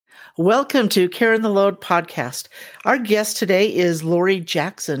Welcome to Carrying the Load podcast. Our guest today is Lori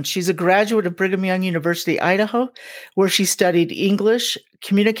Jackson. She's a graduate of Brigham Young University, Idaho, where she studied English,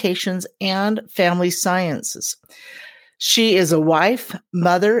 communications, and family sciences. She is a wife,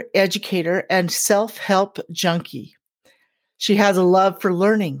 mother, educator, and self-help junkie. She has a love for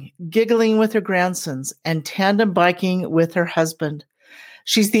learning, giggling with her grandsons, and tandem biking with her husband.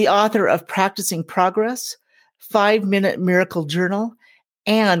 She's the author of Practicing Progress, 5-Minute Miracle Journal,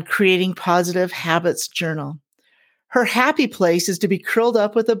 and Creating Positive Habits Journal. Her happy place is to be curled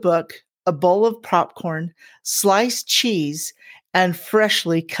up with a book, a bowl of popcorn, sliced cheese, and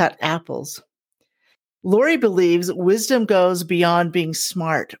freshly cut apples. Lori believes wisdom goes beyond being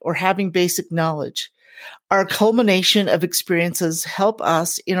smart or having basic knowledge. Our culmination of experiences help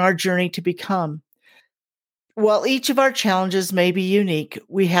us in our journey to become. While each of our challenges may be unique,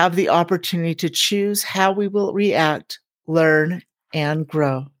 we have the opportunity to choose how we will react, learn, and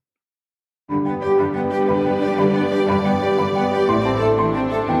grow.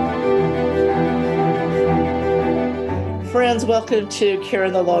 Friends, welcome to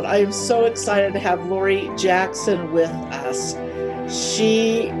Carrying the Load. I am so excited to have Lori Jackson with us.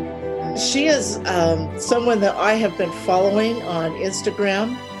 She is someone that I have been following on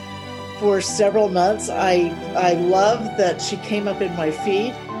Instagram for several months. I love that she came up in my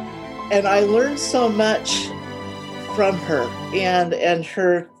feed, and I learned so much from her and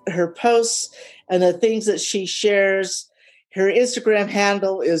her posts and the things that she shares. Her Instagram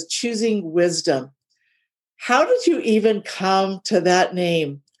handle is Choosing Wisdom. How did you even come to that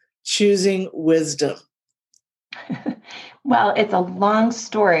name, Choosing Wisdom? Well, it's a long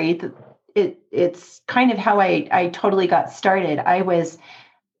story. It's kind of how I totally got started. I was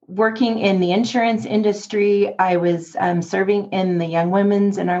working in the insurance industry. I was serving in the Young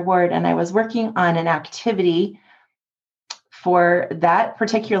Women's in our ward, and I was working on an activity for that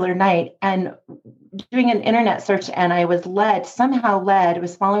particular night and doing an internet search. And I was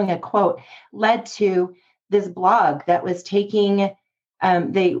was following a quote, led to this blog that was taking,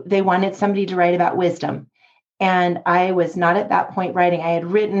 they wanted somebody to write about wisdom. And I was not at that point writing. I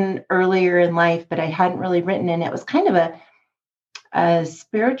had written earlier in life, but I hadn't really written. And it was kind of a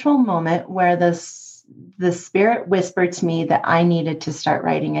spiritual moment where the Spirit whispered to me that I needed to start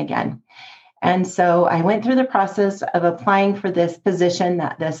writing again. And so I went through the process of applying for this position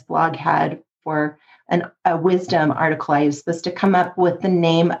that this blog had for a wisdom article. I was supposed to come up with the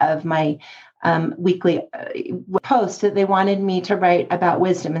name of my weekly post that they wanted me to write about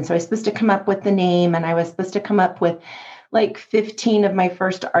wisdom. And so I was supposed to come up with the name, and I was supposed to come up with like 15 of my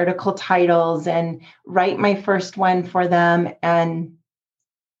first article titles and write my first one for them. And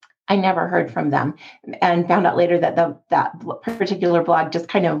I never heard from them, and found out later that that particular blog just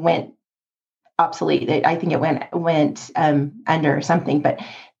kind of went obsolete. I think it went under or something. But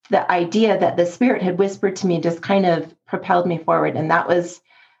the idea that the Spirit had whispered to me just kind of propelled me forward. And that was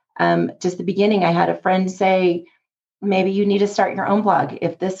just the beginning. I had a friend say, maybe you need to start your own blog.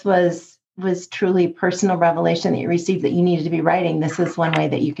 If this was truly personal revelation that you received that you needed to be writing, this is one way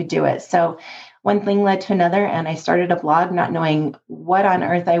that you could do it. So one thing led to another, and I started a blog not knowing what on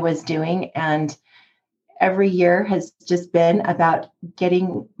earth I was doing. And every year has just been about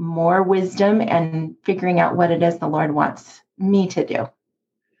getting more wisdom and figuring out what it is the Lord wants me to do.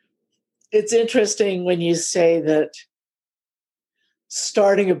 It's interesting when you say that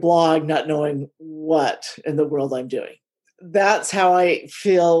starting a blog, not knowing what in the world I'm doing. That's how I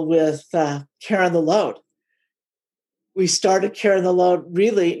feel with Carrying the Load. We started Carrying the Load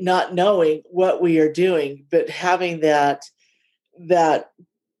really not knowing what we are doing, but having that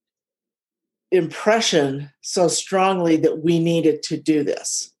impression so strongly that we needed to do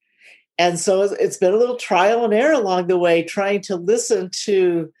this. And so it's been a little trial and error along the way, trying to listen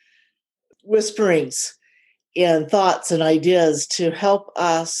to whisperings and thoughts and ideas to help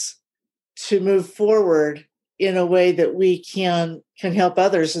us to move forward in a way that we can help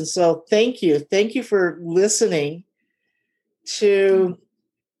others. And so thank you for listening to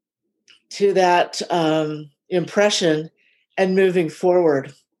that impression and moving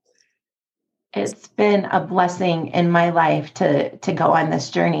forward. It's been a blessing in my life to go on this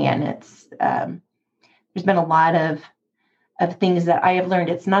journey. And it's there's been a lot of things that I have learned.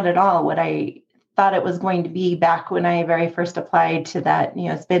 It's not at all what I thought it was going to be back when I very first applied to that.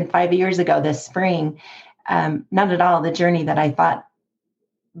 It's been 5 years ago this spring. Not at all the journey that I thought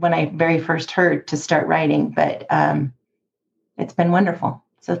when I very first heard to start writing, but it's been wonderful.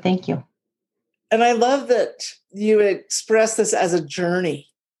 So thank you. And I love that you express this as a journey.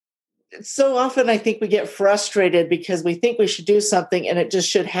 So often I think we get frustrated because we think we should do something and it just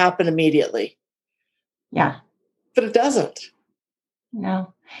should happen immediately. Yeah. But it doesn't.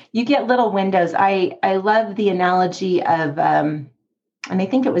 No. You get little windows. I love the analogy of and I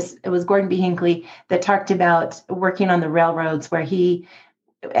think it was Gordon B. Hinckley that talked about working on the railroads where he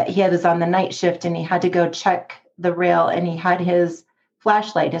was on the night shift and he had to go check the rail and he had his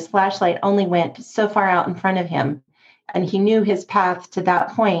flashlight. His flashlight only went so far out in front of him. And he knew his path to that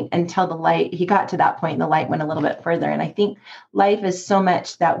point until he got to that point and the light went a little bit further. And I think life is so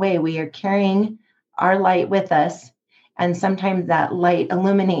much that way. We are carrying our light with us. And sometimes that light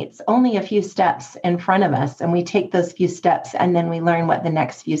illuminates only a few steps in front of us. And we take those few steps and then we learn what the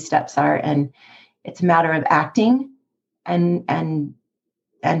next few steps are. And it's a matter of acting and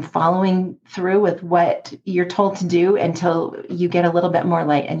following through with what you're told to do until you get a little bit more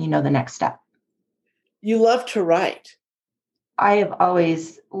light and you know the next step. You love to write. I have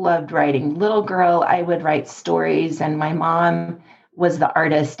always loved writing. Little girl, I would write stories, and my mom was the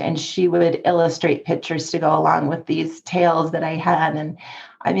artist, and she would illustrate pictures to go along with these tales that I had. And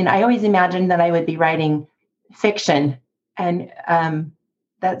I mean, I always imagined that I would be writing fiction, and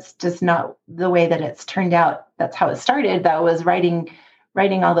that's just not the way that it's turned out. That's how it started. That was writing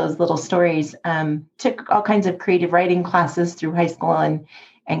all those little stories. Took all kinds of creative writing classes through high school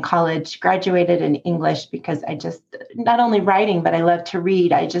and college, graduated in English because I just, not only writing, but I love to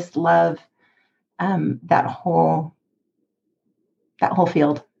read. I just love that whole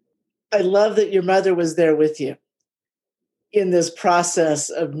field. I love that your mother was there with you in this process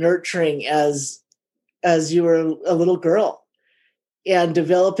of nurturing as you were a little girl and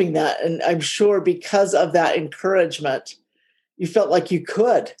developing that. And I'm sure because of that encouragement, you felt like you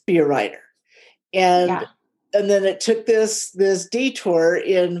could be a writer. And then it took this detour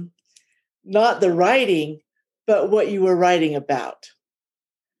in not the writing, but what you were writing about.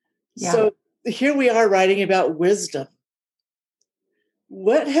 Yeah. So here we are writing about wisdom.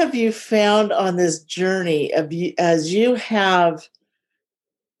 What have you found on this journey as you have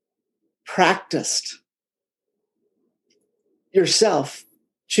practiced yourself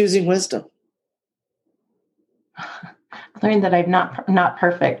choosing wisdom? I learned that I'm not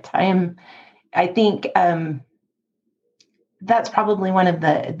perfect. I think that's probably one of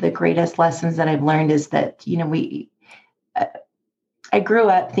the greatest lessons that I've learned is that, I grew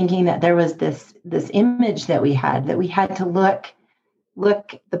up thinking that there was this image that we had to look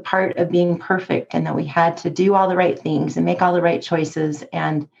the part of being perfect, and that we had to do all the right things and make all the right choices.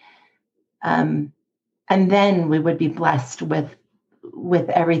 And then we would be blessed with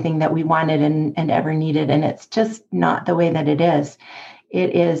everything that we wanted and ever needed. And it's just not the way that it is.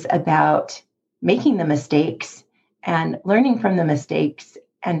 It is about making the mistakes and learning from the mistakes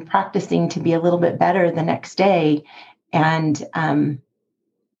and practicing to be a little bit better the next day. And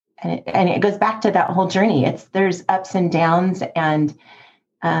it goes back to that whole journey. There's ups and downs and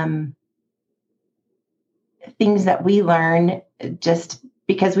things that we learn just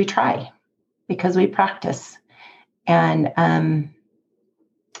because we try, because we practice. And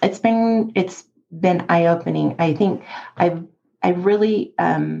it's been eye-opening. I think I really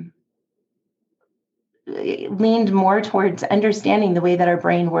leaned more towards understanding the way that our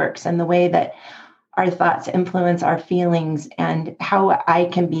brain works and the way that our thoughts influence our feelings and how I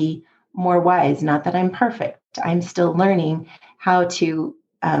can be more wise. Not that I'm perfect. I'm still learning how to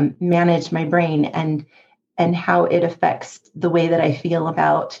manage my brain and how it affects the way that I feel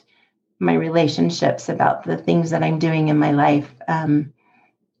about my relationships, about the things that I'm doing in my life.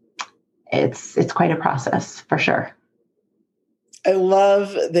 It's quite a process for sure. I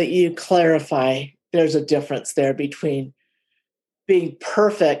love that you clarify there's a difference there between being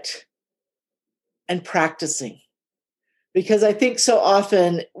perfect and practicing. Because I think so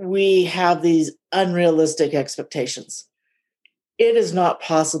often we have these unrealistic expectations. It is not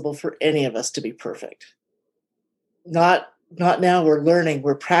possible for any of us to be perfect. Not now. We're learning,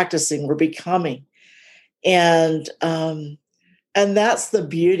 we're practicing, we're becoming. And that's the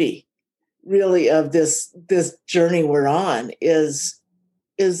beauty really of this journey we're on is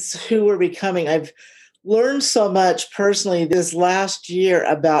who we're becoming. I've learned so much personally this last year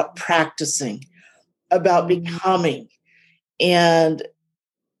about practicing, about becoming, and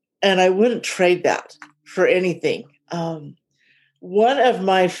I wouldn't trade that for anything. One of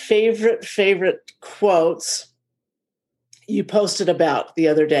my favorite quotes you posted about the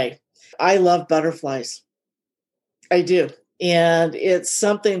other day. I love butterflies. I do. And it's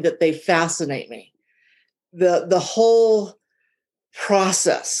something that they fascinate me. The whole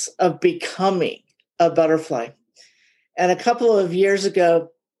process of becoming a butterfly. And a couple of years ago,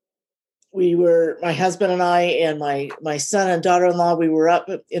 my husband and I and my son and daughter-in-law, we were up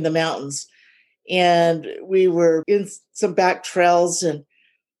in the mountains and we were in some back trails and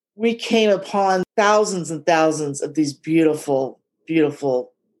we came upon thousands and thousands of these beautiful,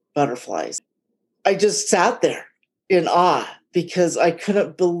 beautiful butterflies. I just sat there in awe because I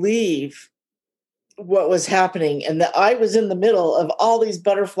couldn't believe what was happening, and that I was in the middle of all these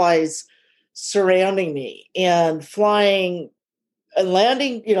butterflies surrounding me and flying and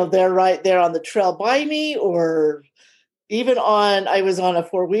landing, they're right there on the trail by me, or even I was on a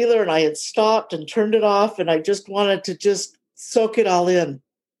four-wheeler and I had stopped and turned it off, and I just wanted to just soak it all in.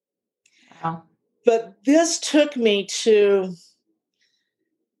 Wow. But this took me to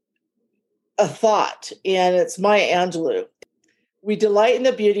a thought, and it's Maya Angelou. We delight in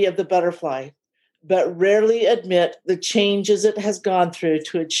the beauty of the butterfly, but rarely admit the changes it has gone through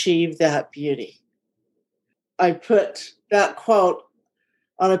to achieve that beauty. I put that quote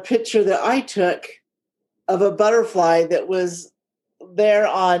on a picture that I took of a butterfly that was there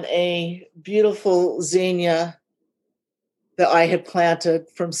on a beautiful zinnia that I had planted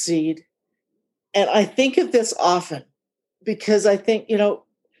from seed. And I think of this often because I think,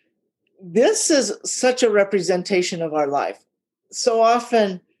 this is such a representation of our life. So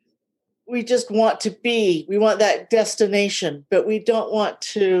often we just we want that destination, but we don't want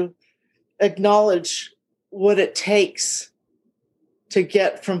to acknowledge what it takes to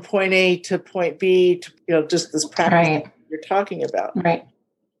get from point A to point B to, just this practice you're talking about. Right.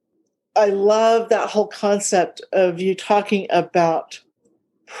 I love that whole concept of you talking about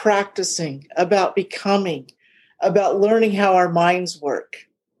practicing, about becoming, about learning how our minds work,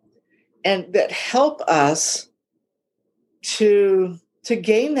 and that help us to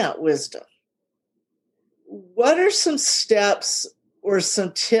gain that wisdom. What are some steps or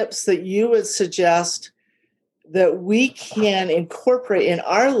some tips that you would suggest that we can incorporate in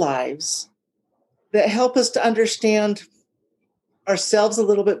our lives that help us to understand ourselves a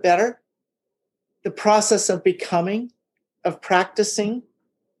little bit better, the process of becoming, of practicing,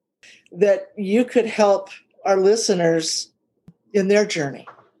 that you could help our listeners in their journey?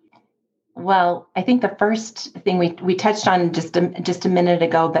 Well, I think the first thing we touched on just a minute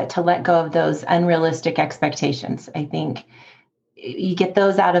ago, but to let go of those unrealistic expectations. I think you get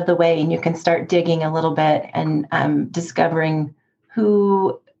those out of the way and you can start digging a little bit and discovering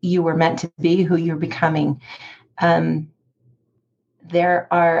who you were meant to be, who you're becoming. I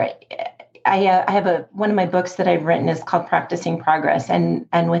have one of my books that I've written is called Practicing Progress.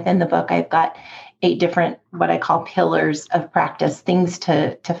 And within the book, I've got 8 different, what I call pillars of practice, things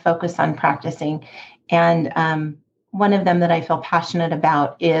to focus on practicing. And one of them that I feel passionate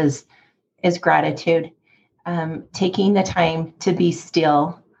about is gratitude. Taking the time to be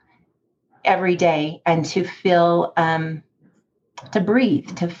still every day and to feel, to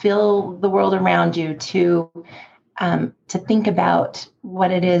breathe, to feel the world around you, to think about what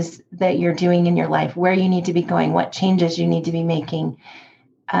it is that you're doing in your life, where you need to be going, what changes you need to be making.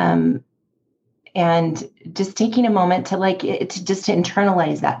 And just taking a moment to to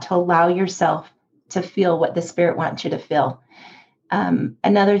internalize that, to allow yourself to feel what the Spirit wants you to feel.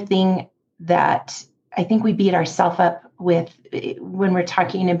 Another thing that I think we beat ourselves up with when we're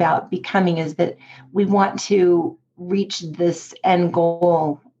talking about becoming is that we want to reach this end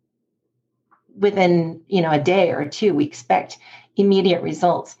goal within, a day or two. We expect immediate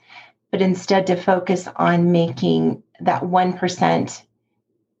results, but instead to focus on making that 1%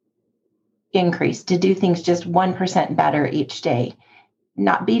 increase, to do things just 1% better each day,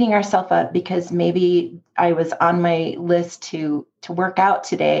 not beating ourselves up because maybe I was on my list to work out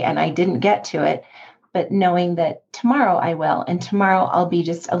today and I didn't get to it, but knowing that tomorrow I will, and tomorrow I'll be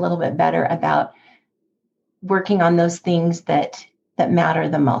just a little bit better about working on those things that matter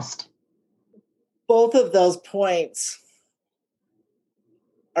the most. Both of those points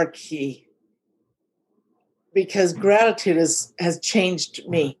are key because gratitude has changed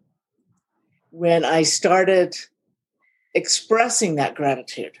me. When I started expressing that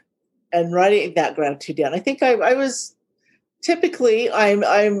gratitude and writing that gratitude down, I think I was typically I'm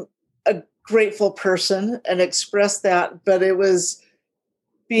a grateful person and express that, but it was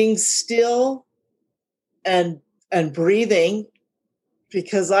being still and breathing,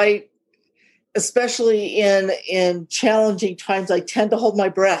 because especially in challenging times, I tend to hold my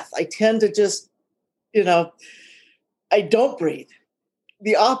breath. I tend to just, I don't breathe.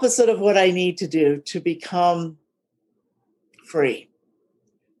 The opposite of what I need to do to become free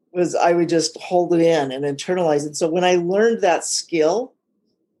was I would just hold it in and internalize it. So when I learned that skill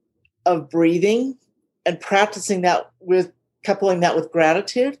of breathing and practicing that coupling that with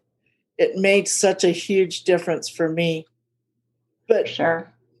gratitude, it made such a huge difference for me. But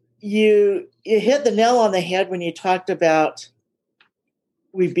sure, you hit the nail on the head when you talked about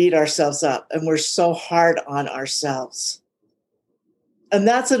we beat ourselves up and we're so hard on ourselves. And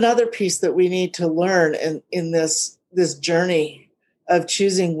that's another piece that we need to learn in this journey of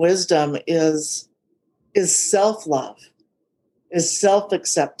choosing wisdom is self-love, is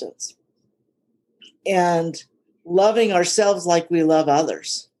self-acceptance, and loving ourselves like we love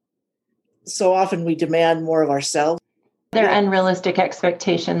others. So often we demand more of ourselves. They're unrealistic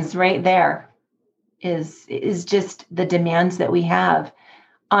expectations right there is just the demands that we have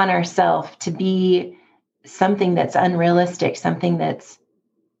on ourselves to be something that's unrealistic, something that's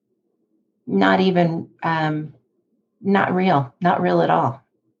not even not real at all.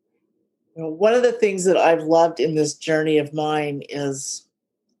 One of the things that I've loved in this journey of mine is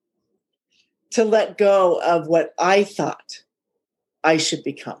to let go of what I thought I should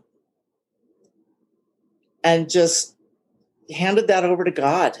become and just handed that over to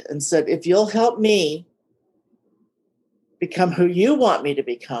God and said, if you'll help me become who you want me to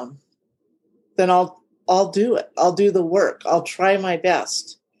become, then I'll do it. I'll do the work. I'll try my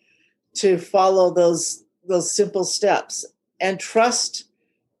best to follow those simple steps and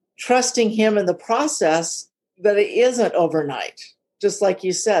trusting him in the process, that it isn't overnight. Just like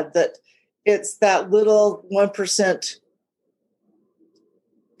you said, that it's that little 1%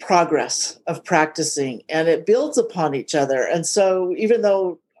 progress of practicing, and it builds upon each other. And so even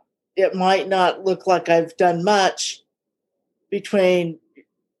though it might not look like I've done much between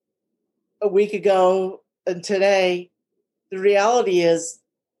a week ago and today, the reality is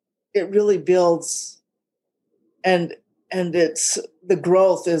it really builds, and it's the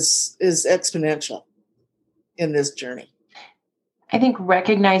growth is exponential in this journey. I think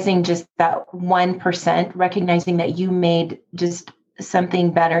recognizing just that 1%, recognizing that you made just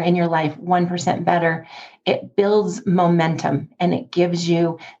something better in your life, 1% better, it builds momentum and it gives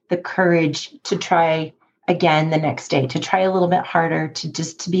you the courage to try again the next day, to try a little bit harder,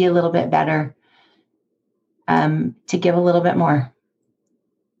 to be a little bit better, to give a little bit more.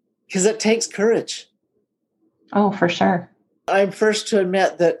 Because it takes courage. Oh, for sure. I'm first to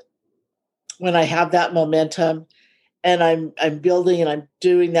admit that when I have that momentum and I'm building and I'm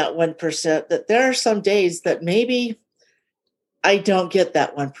doing that 1%, that there are some days that maybe I don't get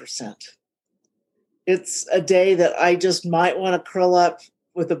that 1%. It's a day that I just might want to curl up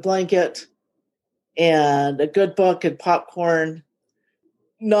with a blanket and a good book and popcorn.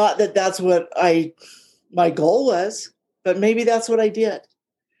 Not that that's what my goal was, but maybe that's what I did.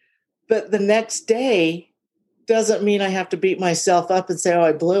 But the next day doesn't mean I have to beat myself up and say, oh,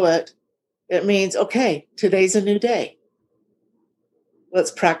 I blew it. It means, okay, today's a new day.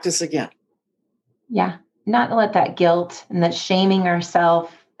 Let's practice again. Yeah. Not let that guilt and that shaming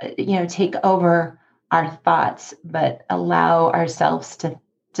ourselves, take over our thoughts, but allow ourselves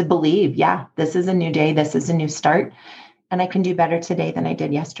to believe, yeah, this is a new day. This is a new start. And I can do better today than I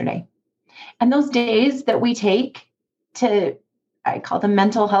did yesterday. And those days that we take I call them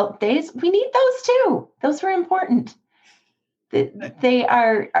mental health days, we need those too. Those are important.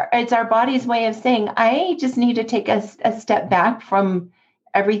 It's our body's way of saying, I just need to take a step back from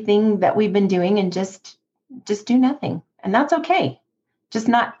everything that we've been doing and just do nothing. And that's okay. Just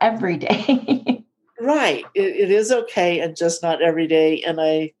not every day. Right. It is okay. And just not every day. And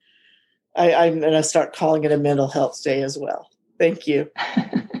I'm going to start calling it a mental health day as well. Thank you.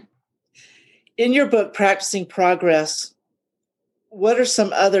 In your book, Practicing Progress, what are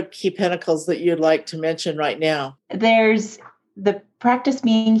some other key pinnacles that you'd like to mention right now? There's the practice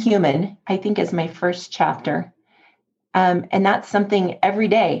being human, I think, is my first chapter. And that's something every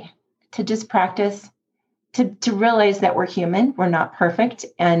day to just practice, to realize that we're human, we're not perfect.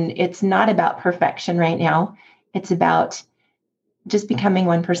 And it's not about perfection right now. It's about just becoming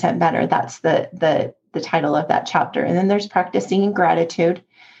 1% better. That's the title of that chapter. And then there's practicing gratitude.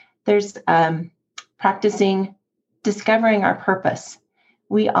 There's practicing discovering our purpose.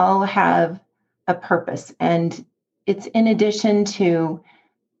 We all have a purpose, and it's in addition to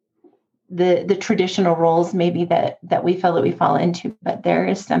the traditional roles maybe that we feel that we fall into, but there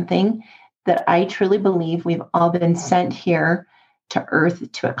is something that I truly believe we've all been sent here to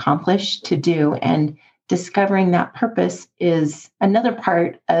earth to accomplish, to do, and discovering that purpose is another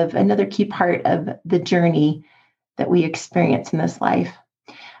key part of the journey that we experience in this life.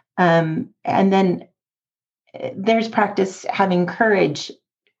 And then there's practice having courage,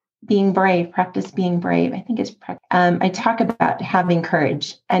 being brave, practice being brave. I think it's I talk about having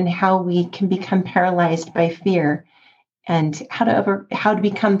courage and how we can become paralyzed by fear and how to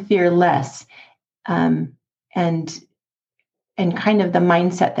become fearless, and kind of the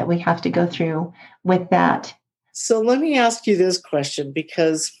mindset that we have to go through with that. So let me ask you this question,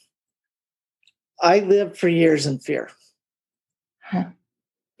 because I lived for years in fear. Huh.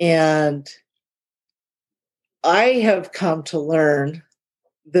 And I have come to learn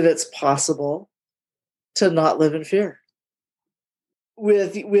that it's possible to not live in fear.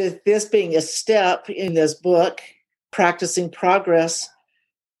 with this being a step in this book, Practicing Progress,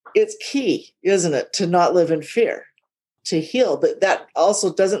 it's key, isn't it, to not live in fear, to heal. But that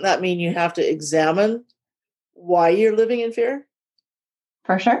also, doesn't that mean you have to examine why you're living in fear?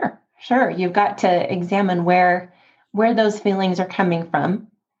 For sure. Sure. You've got to examine where those feelings are coming from.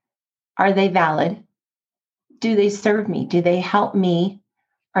 Are they valid? Do they serve me? Do they help me?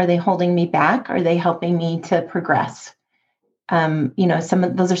 Are they holding me back? Are they helping me to progress?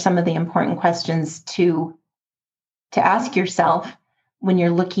 Those are some of the important questions to ask yourself when you're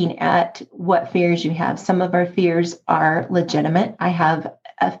looking at what fears you have. Some of our fears are legitimate. I have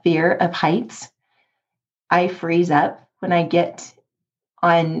a fear of heights. I freeze up when I get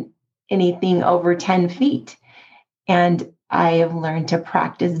on anything over 10 feet. And I have learned to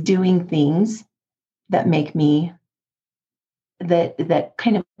practice doing things that make me that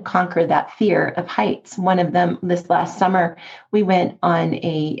kind of conquer that fear of heights. One of them, this last summer, we went on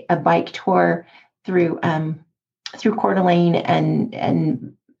a bike tour through Coeur d'Alene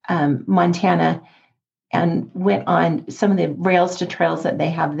and Montana, and went on some of the rails to trails that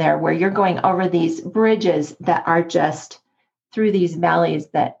they have there, where you're going over these bridges that are just through these valleys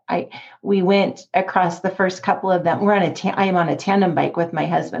we went across the first couple of them. I am on a tandem bike with my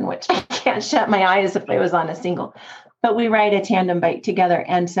husband, which I can't shut my eyes if I was on a single, but we ride a tandem bike together.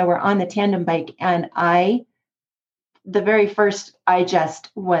 And so we're on the tandem bike, and the very first, I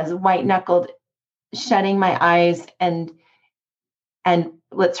just was white knuckled, shutting my eyes and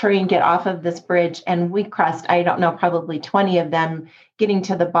let's hurry and get off of this bridge. And we crossed, I don't know, probably 20 of them, getting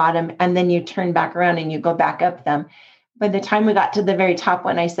to the bottom. And then you turn back around and you go back up them. By the time we got to the very top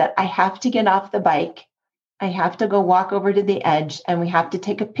one, I said, I have to get off the bike. I have to go walk over to the edge, and we have to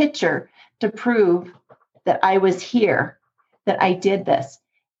take a picture to prove that I was here, that I did this.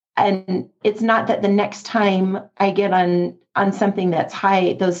 And it's not that the next time I get on something that's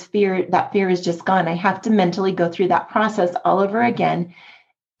high, that fear is just gone. I have to mentally go through that process all over again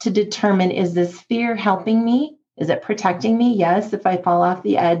to determine, is this fear helping me? Is it protecting me? Yes. If I fall off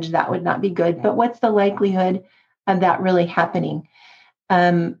the edge, that would not be good. But what's the likelihood of that really happening?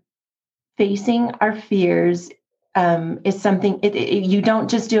 Facing our fears is something, you don't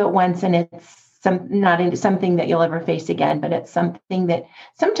just do it once and it's not something that you'll ever face again, but it's something that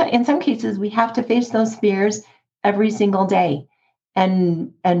sometimes, in some cases, we have to face those fears every single day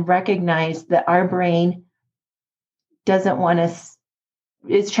and recognize that our brain doesn't want us,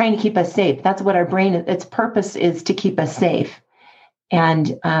 it's trying to keep us safe. That's what our brain, its purpose is, to keep us safe.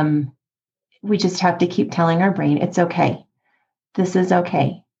 And we just have to keep telling our brain, it's okay. This is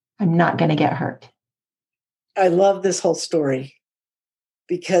okay. I'm not going to get hurt. I love this whole story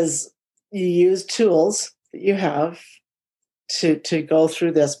because you use tools that you have to go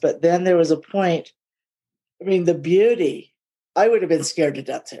through this. But then there was a point, the beauty, I would have been scared to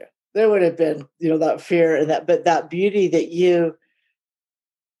death too. There would have been, that fear and but that beauty that you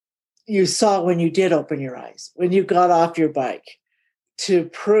saw when you did open your eyes, when you got off your bike, to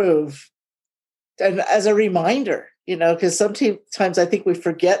prove, and as a reminder, because sometimes I think we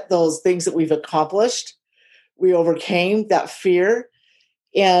forget those things that we've accomplished. We overcame that fear,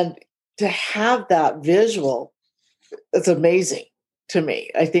 and to have that visual, that's amazing to me.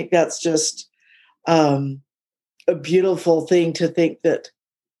 I think that's just a beautiful thing to think that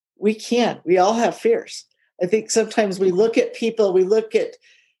we all have fears. I think sometimes we look at people, we look at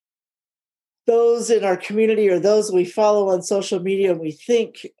those in our community or those we follow on social media, and we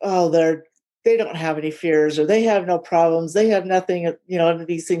think, oh, they don't have any fears, or they have no problems. They have nothing, none of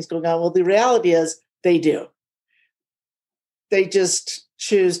these things going on. Well, the reality is they do. They just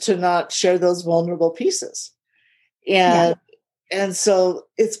choose to not share those vulnerable pieces. And so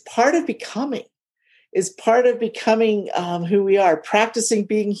it's part of becoming. It's part of becoming who we are, practicing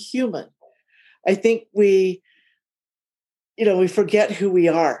being human. I think we forget who we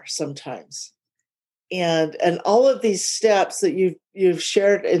are sometimes. And all of these steps that you've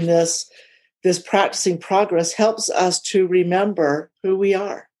shared in this practicing progress helps us to remember who we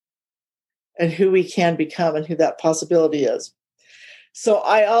are and who we can become and who that possibility is. So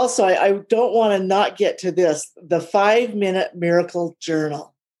I don't want to not get to this, the 5-minute miracle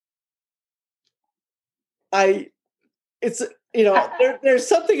journal. There's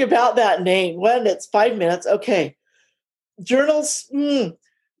something about that name. When it's 5 minutes, okay. Journals,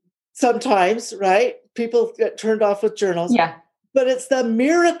 sometimes, right? People get turned off with journals. Yeah. But it's the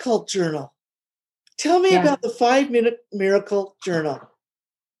miracle journal. Tell me about the 5-minute miracle journal.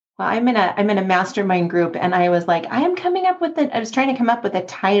 Well, I'm in a mastermind group, and I was like, I was trying to come up with a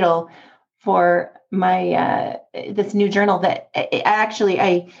title for my this new journal that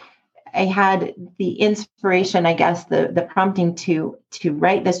I had the inspiration, I guess, the prompting to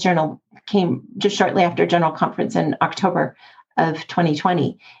write this journal came just shortly after General Conference in October of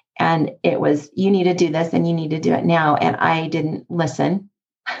 2020. And it was, you need to do this and you need to do it now. And I didn't listen.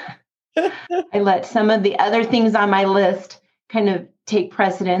 I let some of the other things on my list kind of take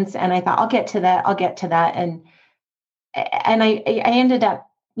precedence. And I thought, I'll get to that. And I ended up,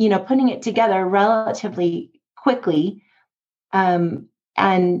 putting it together relatively quickly. And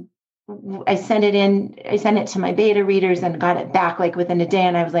I sent it to my beta readers and got it back like within a day.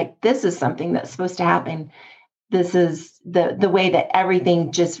 And I was like, this is something that's supposed to happen. This is the way that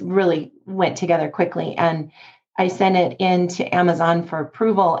everything just really went together quickly. And I sent it into Amazon for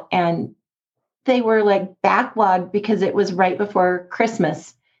approval, and they were like backlogged because it was right before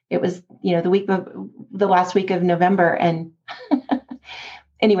Christmas. It was, the last week of November. And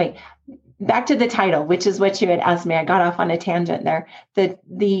anyway, back to the title, which is what you had asked me. I got off on a tangent there.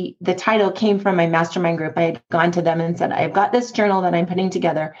 The title came from my mastermind group. I had gone to them and said, I've got this journal that I'm putting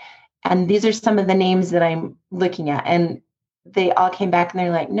together, and these are some of the names that I'm looking at. And they all came back and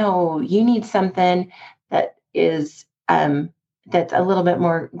they're like, no, you need something that is, that's a little bit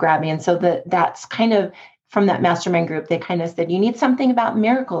more grabby. And so that's kind of from that mastermind group, they kind of said, you need something about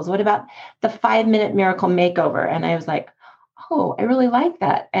miracles. What about the 5-minute miracle makeover? And I was like, oh, I really like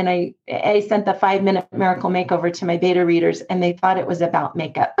that. And I sent the 5-minute miracle makeover to my beta readers, and they thought it was about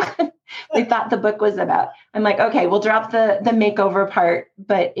makeup. They thought the book was about, I'm like, okay, we'll drop the makeover part,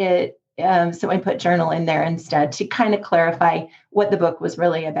 but so I put journal in there instead to kind of clarify what the book was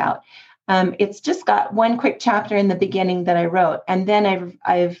really about. It's just got one quick chapter in the beginning that I wrote. And then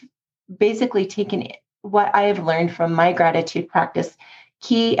I've basically taken what I have learned from my gratitude practice,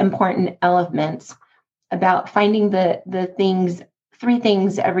 key important elements about finding the things, 3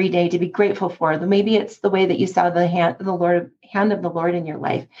 things every day to be grateful for. Maybe it's the way that you saw the hand of the Lord in your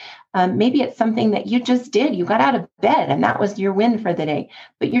life. Maybe it's something that you just did. You got out of bed and that was your win for the day.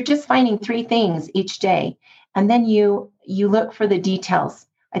 But you're just finding 3 things each day. And then you look for the details.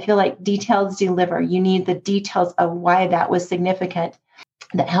 I feel like details deliver. You need the details of why that was significant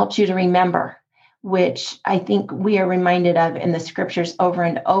that helps you to remember, which I think we are reminded of in the scriptures over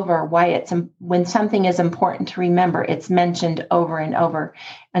and over, why it's when something is important to remember, it's mentioned over and over.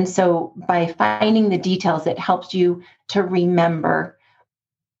 And so by finding the details, it helps you to remember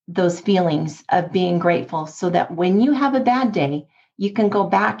those feelings of being grateful, so that when you have a bad day, you can go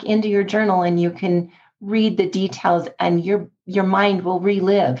back into your journal and you can read the details, and your mind will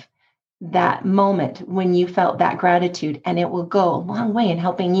relive that moment when you felt that gratitude, and it will go a long way in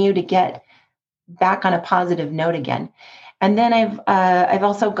helping you to get back on a positive note again. And then I've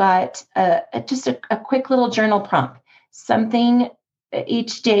also got just a quick little journal prompt, something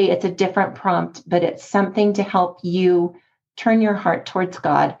each day. It's a different prompt, but it's something to help you turn your heart towards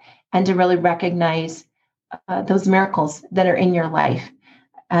God and to really recognize those miracles that are in your life.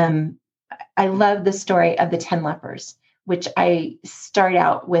 I love the story of the 10 lepers, which I start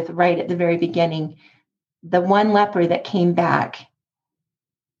out with right at the very beginning. The one leper that came back,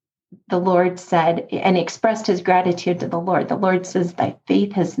 the Lord said, and expressed his gratitude to the Lord. The Lord says, thy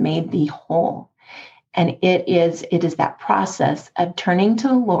faith has made thee whole. And it is that process of turning to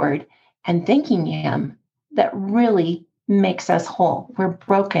the Lord and thanking him that really makes us whole. We're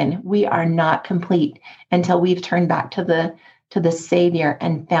broken. We are not complete until we've turned back to the Savior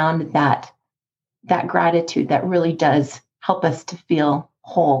and found that gratitude that really does help us to feel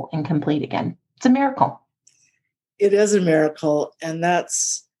whole and complete again. It's a miracle. It is a miracle. And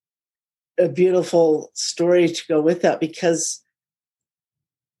that's a beautiful story to go with that, because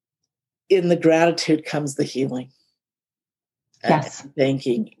in the gratitude comes the healing. Yes. And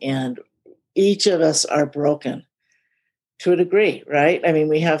thanking. And each of us are broken to a degree, right? I mean,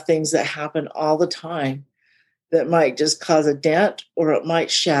 we have things that happen all the time that might just cause a dent or it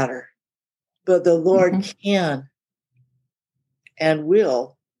might shatter. But the Lord can and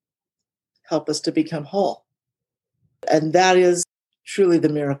will help us to become whole. And that is truly the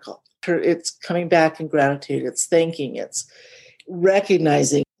miracle. It's coming back in gratitude. It's thanking. It's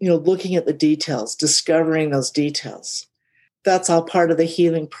recognizing, looking at the details, discovering those details. That's all part of the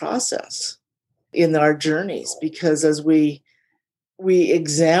healing process in our journeys, because as we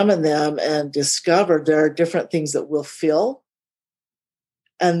examine them and discover, there are different things that we'll feel,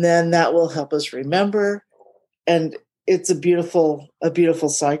 and then that will help us remember. And it's a beautiful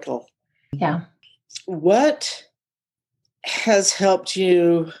cycle. Yeah. What has helped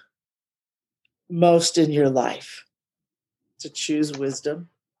you most in your life? To choose wisdom?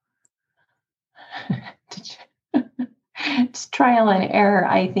 It's trial and error,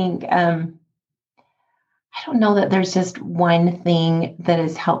 I think. don't know that there's just one thing that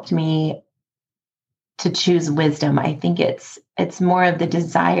has helped me to choose wisdom. I think it's more of the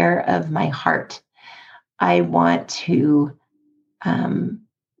desire of my heart. I want to um,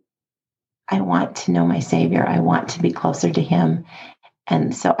 I want to know my Savior. I want to be closer to Him.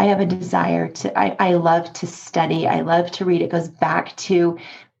 And so I have a desire I love to study. I love to read. It goes back to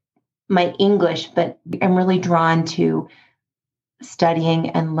my English, but I'm really drawn to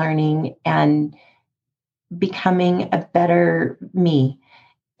studying and learning and becoming a better me.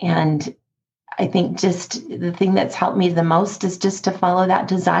 And I think just the thing that's helped me the most is just to follow that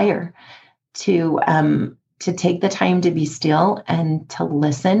desire to take the time to be still and to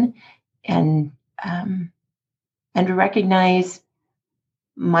listen and to recognize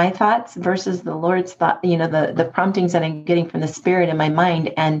my thoughts versus the Lord's thought, the promptings that I'm getting from the Spirit in my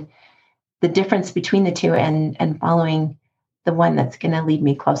mind, and the difference between the two, and following the one that's going to lead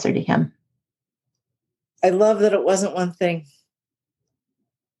me closer to Him. I love that it wasn't one thing.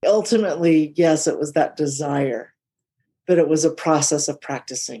 Ultimately, yes, it was that desire, but it was a process of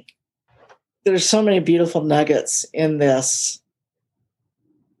practicing. There's so many beautiful nuggets in this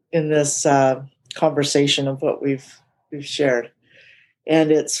conversation of what we've shared.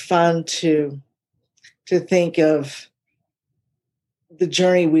 And it's fun to think of the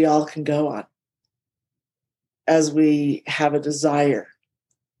journey we all can go on as we have a desire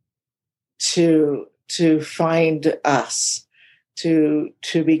to find us, to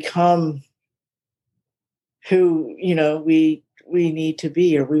become who we need to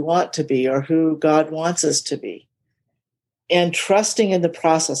be, or we want to be, or who God wants us to be. And trusting in the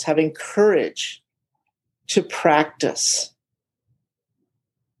process, having courage to practice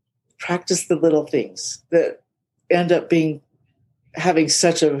the little things that end up having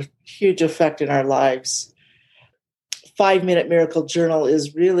such a huge effect in our lives. 5-Minute Miracle Journal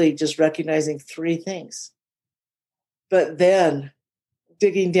is really just recognizing 3 things, but then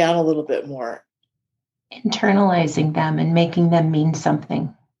digging down a little bit more. Internalizing them and making them mean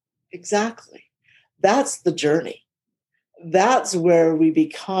something. Exactly. That's the journey. That's where we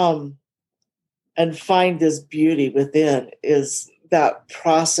become and find this beauty within, is that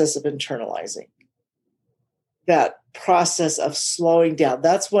process of internalizing, that process of slowing down.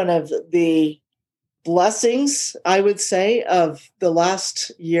 That's one of the blessings, I would say, of the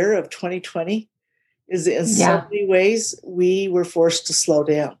last year of 2020, is in so many ways we were forced to slow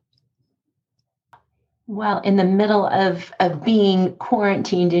down. Well, in the middle of being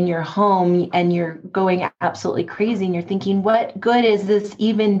quarantined in your home, and you're going absolutely crazy, and you're thinking, what good is this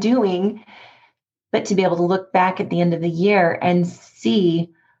even doing? But to be able to look back at the end of the year and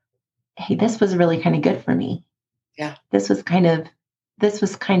see, hey, this was really kind of good for me. Yeah. This was kind of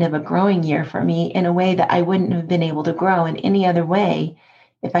a growing year for me in a way that I wouldn't have been able to grow in any other way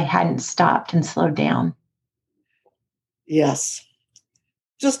if I hadn't stopped and slowed down. Yes.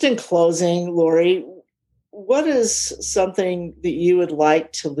 Just in closing, Lori, what is something that you would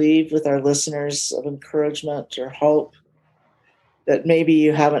like to leave with our listeners of encouragement or hope that maybe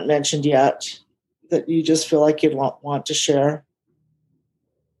you haven't mentioned yet, that you just feel like you'd want to share?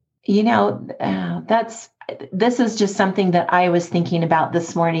 This is just something that I was thinking about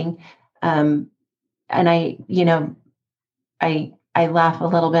this morning. And I laugh a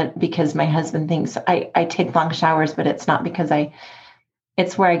little bit because my husband thinks I take long showers, but it's not because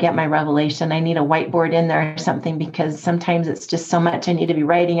it's where I get my revelation. I need a whiteboard in there or something, because sometimes it's just so much. I need to be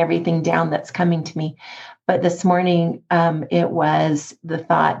writing everything down that's coming to me. But this morning, it was the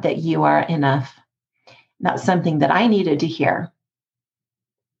thought that you are enough. That's something that I needed to hear.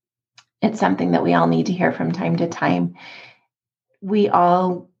 It's something that we all need to hear from time to time. We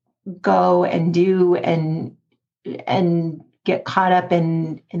all go and do and get caught up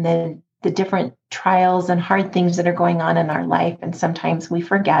in the different trials and hard things that are going on in our life. And sometimes we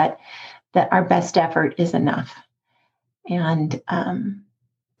forget that our best effort is enough. And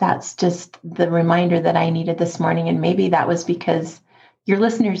that's just the reminder that I needed this morning. And maybe that was because your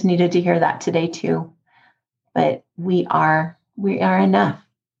listeners needed to hear that today too. But we are enough.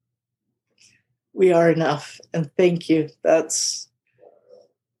 We are enough. And thank you. That's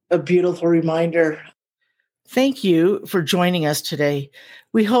a beautiful reminder. Thank you for joining us today.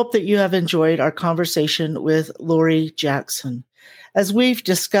 We hope that you have enjoyed our conversation with Lori Jackson, as we've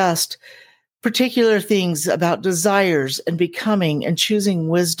discussed particular things about desires and becoming and choosing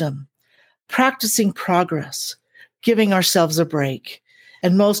wisdom, practicing progress, giving ourselves a break,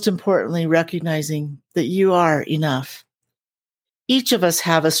 and most importantly, recognizing that you are enough. Each of us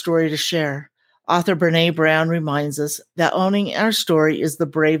have a story to share. Author Brene Brown reminds us that owning our story is the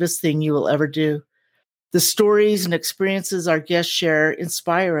bravest thing you will ever do. The stories and experiences our guests share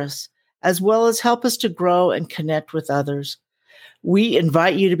inspire us as well as help us to grow and connect with others. We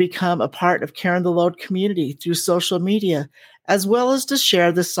invite you to become a part of Carrying the Load community through social media, as well as to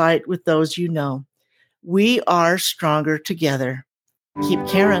share the site with those you know. We are stronger together. Keep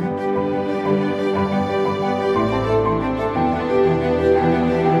caring.